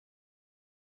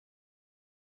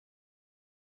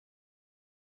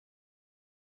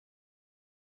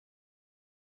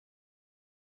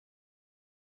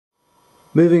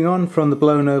Moving on from the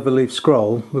blown over leaf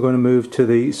scroll, we're going to move to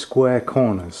the square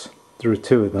corners. There are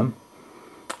two of them.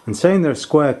 And saying they're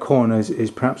square corners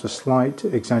is perhaps a slight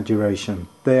exaggeration.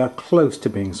 They are close to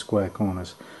being square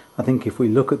corners. I think if we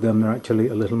look at them, they're actually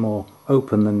a little more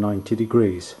open than 90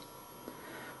 degrees.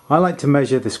 I like to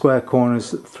measure the square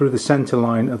corners through the center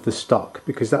line of the stock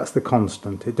because that's the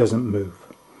constant, it doesn't move.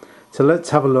 So let's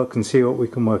have a look and see what we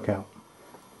can work out.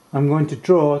 I'm going to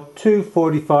draw two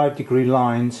 45-degree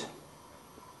lines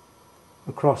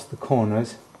across the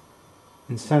corners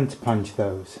and center punch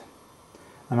those.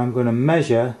 And I'm going to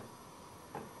measure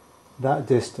that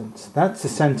distance. That's the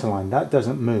center line, that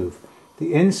doesn't move.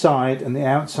 The inside and the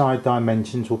outside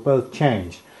dimensions will both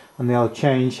change, and they'll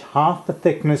change half the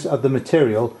thickness of the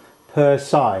material per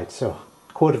side. So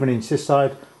 1/4 inch this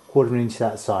side, 1/4 inch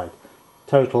that side.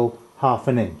 Total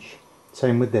 1/2 inch.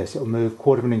 Same with this, it'll move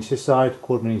 1/4 inch this side,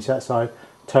 1/4 inch that side,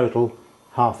 total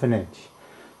 1/2 inch.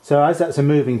 So as that's a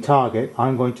moving target,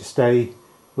 I'm going to stay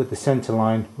with the center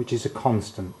line, which is a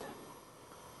constant.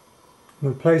 I'm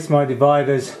going to place my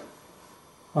dividers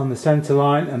on the center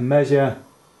line and measure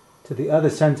to the other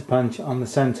center punch on the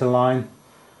center line,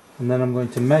 and then I'm going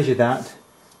to measure that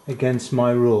against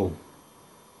my rule,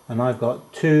 and I've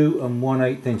got 2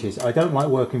 1/8 inches. I don't like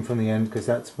working from the end because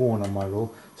that's worn on my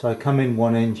rule, so I come in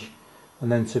 1 inch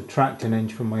and then subtract 1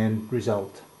 inch from my end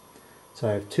result. So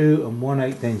I have 2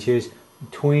 1/8 inches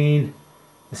between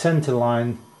the center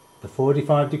line, the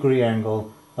 45-degree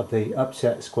angle of the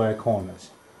upset square corners.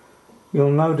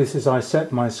 You'll notice as I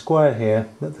set my square here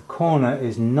that the corner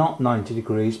is not 90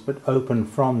 degrees but open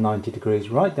from 90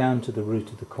 degrees right down to the root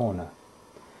of the corner.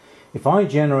 If I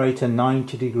generate a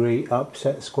 90-degree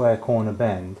upset square corner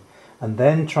bend and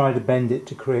then try to bend it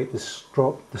to create the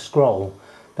scroll,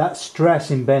 that stress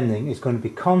in bending is going to be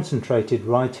concentrated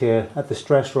right here at the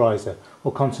stress riser,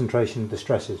 or concentration of the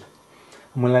stresses,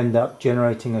 and we'll end up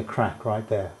generating a crack right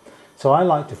there. So I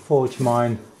like to forge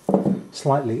mine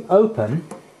slightly open,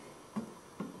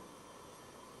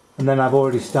 and then I've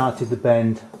already started the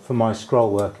bend for my scroll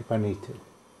work if I need to.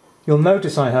 You'll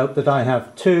notice, I hope, that I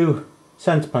have two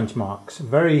center punch marks,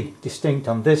 very distinct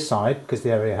on this side because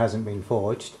the area hasn't been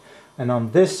forged, and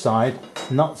on this side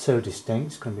not so distinct,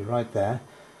 it's going to be right there,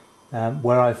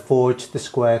 where I forged the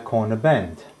square corner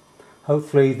bend.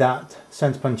 Hopefully that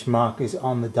center punch mark is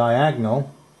on the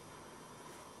diagonal,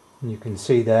 and you can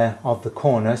see there, of the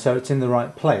corner, so it's in the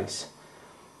right place.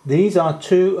 These are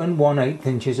 2 1/8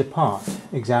 inches apart,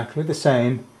 exactly the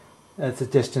same as the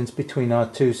distance between our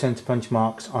two center punch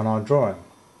marks on our drawing.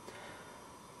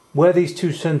 Where these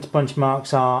two center punch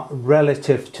marks are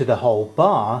relative to the whole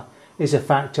bar is a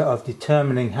factor of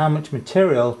determining how much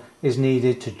material is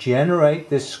needed to generate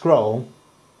this scroll,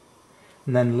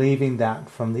 and then leaving that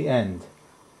from the end.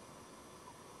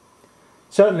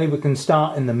 Certainly we can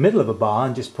start in the middle of a bar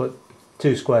and just put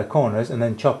two square corners and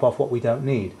then chop off what we don't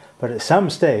need, but at some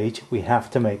stage we have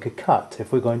to make a cut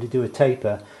if we're going to do a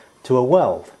taper to a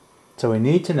weld. So we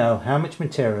need to know how much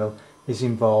material is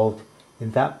involved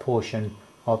in that portion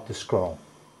of the scroll.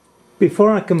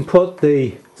 Before I can put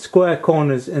the square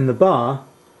corners in the bar,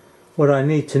 what I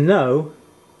need to know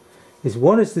is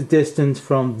what is the distance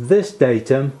from this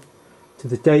datum to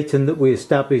the datum that we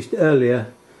established earlier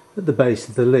at the base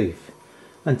of the leaf.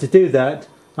 And to do that,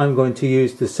 I'm going to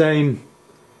use the same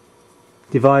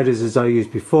dividers as I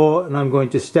used before, and I'm going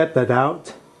to step that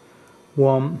out.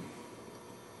 1,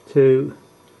 2,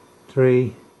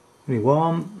 3,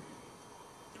 21,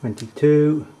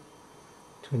 22,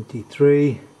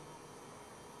 23,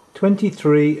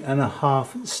 23 and a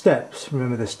half steps.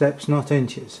 Remember the steps, not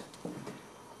inches.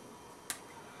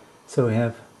 So we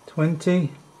have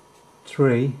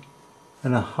 23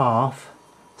 and a half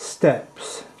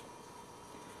steps.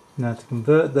 Now to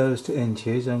convert those to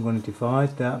inches, I'm going to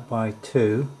divide that by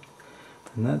 2,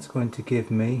 and that's going to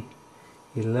give me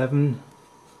 11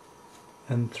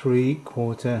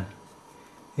 3/4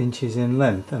 inches in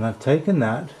length. And I've taken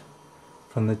that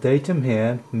from the datum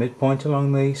here, midpoint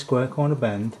along the square corner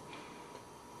bend,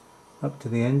 up to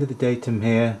the end of the datum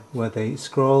here where the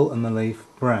scroll and the leaf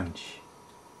branch.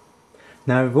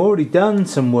 Now we've already done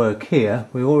some work here,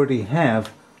 we already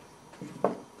have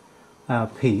our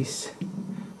piece.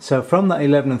 So from that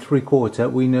 11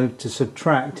 3/4 we need to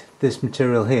subtract this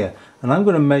material here, and I'm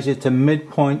going to measure to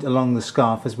midpoint along the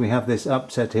scarf as we have this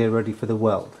upset here ready for the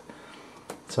weld.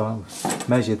 So I'll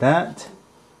measure that,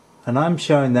 and I'm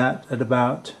showing that at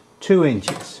about 2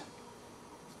 inches.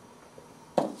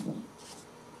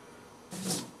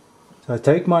 So I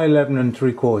take my 11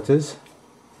 3/4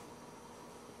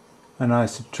 and I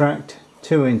subtract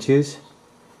 2 inches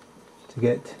to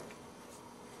get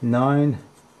 9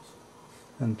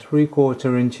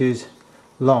 3/4 inches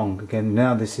long. Again,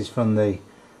 now this is from the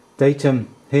datum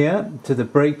here to the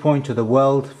breakpoint of the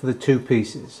weld for the two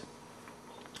pieces.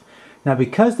 Now,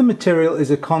 because the material is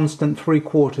a constant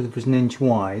 3/4 of an inch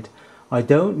wide, I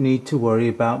don't need to worry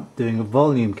about doing a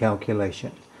volume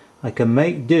calculation. I can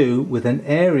make do with an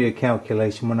area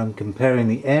calculation when I'm comparing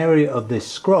the area of this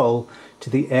scroll to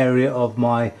the area of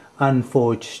my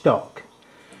unforged stock.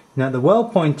 Now, the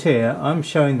weld point here, I'm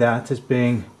showing that as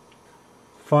being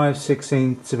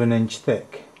 5/16 of an inch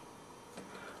thick.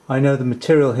 I know the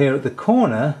material here at the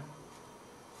corner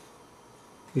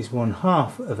is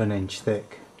 1/2 of an inch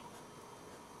thick.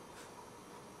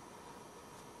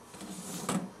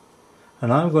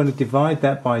 And I'm going to divide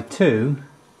that by 2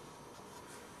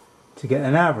 to get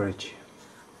an average.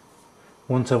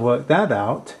 Once I work that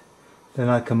out, then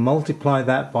I can multiply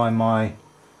that by my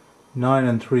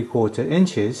 9 3/4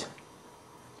 inches,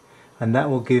 and that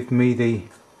will give me the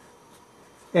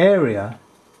area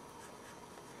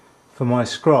for my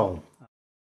scroll.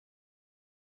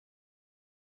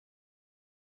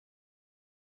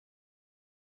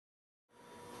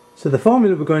 So the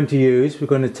formula we're going to use, we're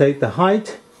going to take the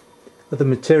height of the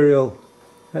material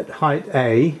at height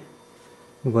A,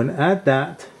 we're going to add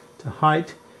that to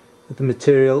height of the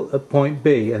material at point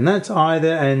B, and that's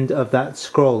either end of that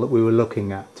scroll that we were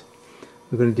looking at.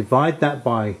 We're going to divide that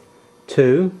by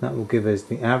 2, that will give us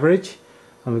the average,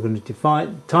 and we're going to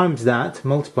divide times that,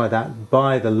 multiply that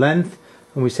by the length,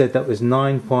 and we said that was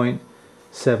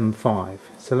 9.75.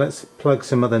 So let's plug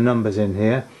some other numbers in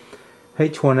here.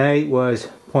 H1A was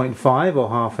 0.5 or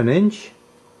 1/2 an inch.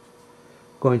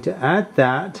 Going to add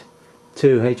that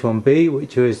to H1B,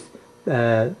 which was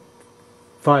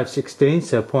 5/16,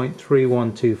 so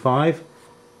 0.3125.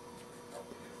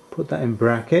 Put that in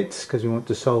brackets because we want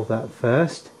to solve that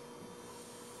first.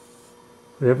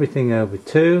 Put everything over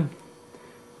 2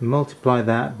 and multiply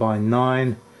that by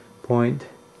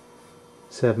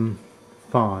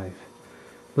 9.75.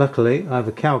 Luckily I have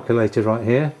a calculator right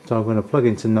here, so I'm going to plug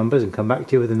in some numbers and come back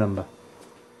to you with a number.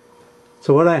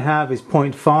 So what I have is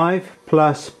 0.5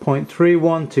 plus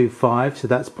 0.3125, so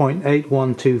that's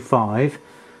 0.8125,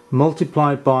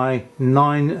 multiplied by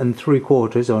 9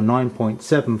 3/4 or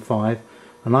 9.75,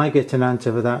 and I get an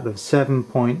answer for that of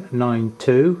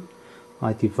 7.92.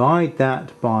 I divide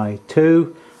that by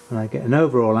 2 and I get an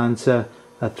overall answer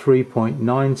of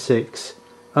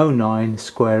 3.9609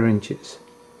 square inches.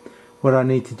 What I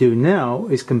need to do now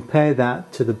is compare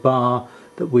that to the bar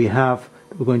that we have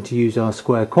that we're going to use our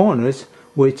square corners,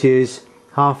 which is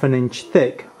 1/2 an inch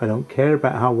thick. I don't care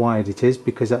about how wide it is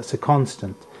because that's a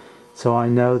constant. So I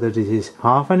know that it is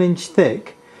 1/2 an inch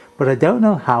thick, but I don't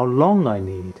know how long I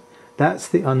need. That's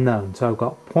the unknown. So I've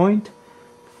got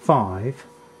 0.5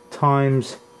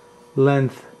 times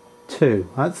length 2.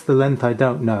 That's the length I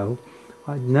don't know.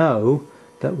 I know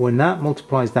that when that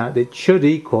multiplies that, it should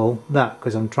equal that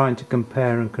because I'm trying to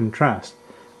compare and contrast.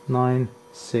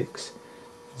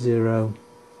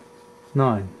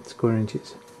 9.609 square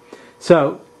inches.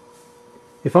 So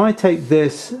if I take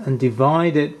this and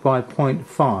divide it by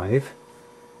 0.5,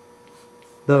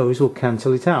 those will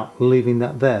cancel it out, leaving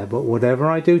that there. But whatever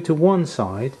I do to one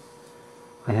side,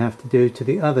 I have to do to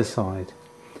the other side.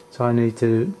 So I need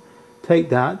to take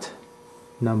that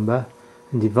number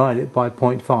and divide it by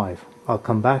 0.5. I'll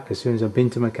come back as soon as I've been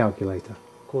to my calculator.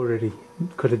 Already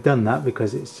could have done that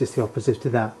because it's just the opposite to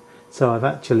that. So I've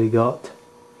actually got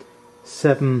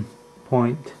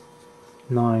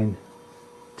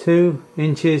 7.92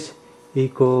 inches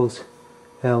equals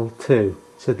L2.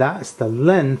 So that's the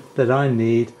length that I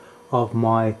need of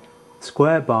my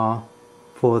square bar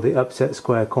for the upset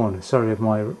square corners. Sorry, of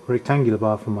my rectangular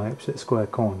bar for my upset square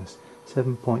corners.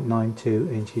 7.92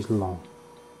 inches long.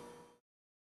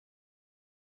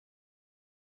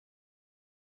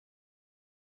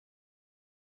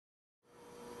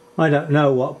 I don't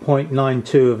know what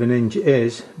 0.92 of an inch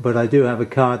is, but I do have a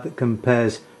card that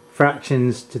compares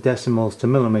fractions to decimals to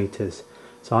millimeters.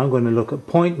 So I'm going to look at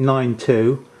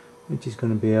 0.92, which is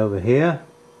going to be over here,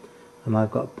 and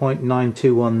I've got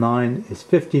 0.9219 is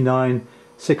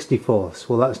 59/64.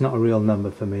 Well, that's not a real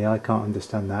number for me, I can't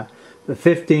understand that, but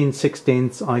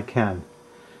 15/16 I can.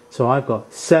 So I've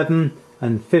got 7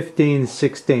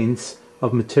 15/16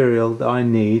 of material that I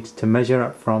need to measure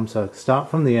up from. So I start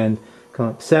from the end, come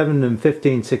up 7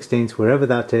 15/16, wherever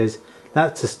that is.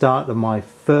 That's the start of my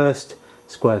first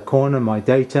square corner, my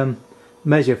datum.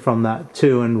 Measure from that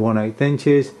 2 1/8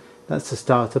 inches. That's the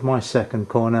start of my second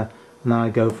corner, and I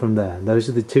go from there. Those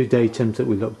are the two datums that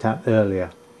we looked at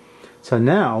earlier. So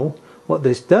now what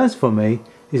this does for me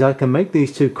is I can make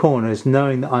these two corners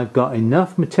knowing that I've got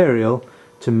enough material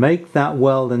to make that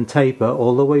weld and taper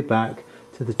all the way back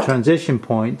to the transition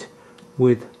point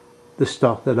with the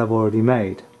stock that I've already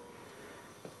made.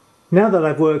 Now that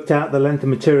I've worked out the length of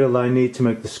material that I need to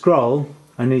make the scroll,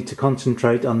 I need to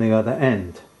concentrate on the other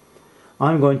end.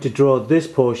 I'm going to draw this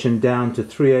portion down to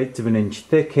 3/8 of an inch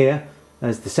thick here,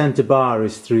 as the centre bar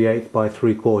is 3/8 by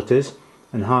 3/4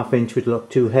 and 1/2 inch would look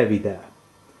too heavy there.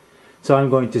 So I'm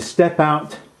going to step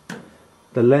out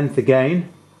the length again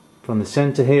from the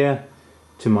centre here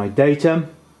to my datum.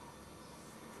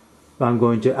 I'm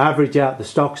going to average out the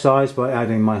stock size by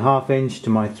adding my 1/2 inch to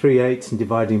my 3/8 and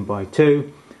dividing by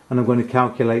 2, and I'm going to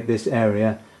calculate this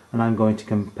area, and I'm going to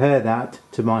compare that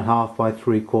to my 1/2 by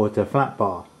 3/4 flat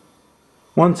bar.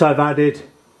 Once I've added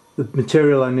the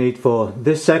material I need for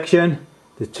this section,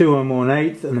 the 2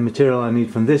 1/8, and the material I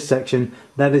need from this section,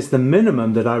 that is the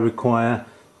minimum that I require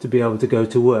to be able to go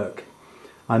to work.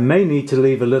 I may need to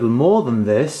leave a little more than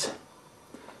this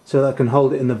so that I can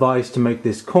hold it in the vise to make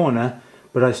this corner,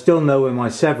 but I still know where my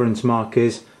severance mark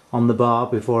is on the bar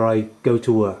before I go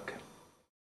to work.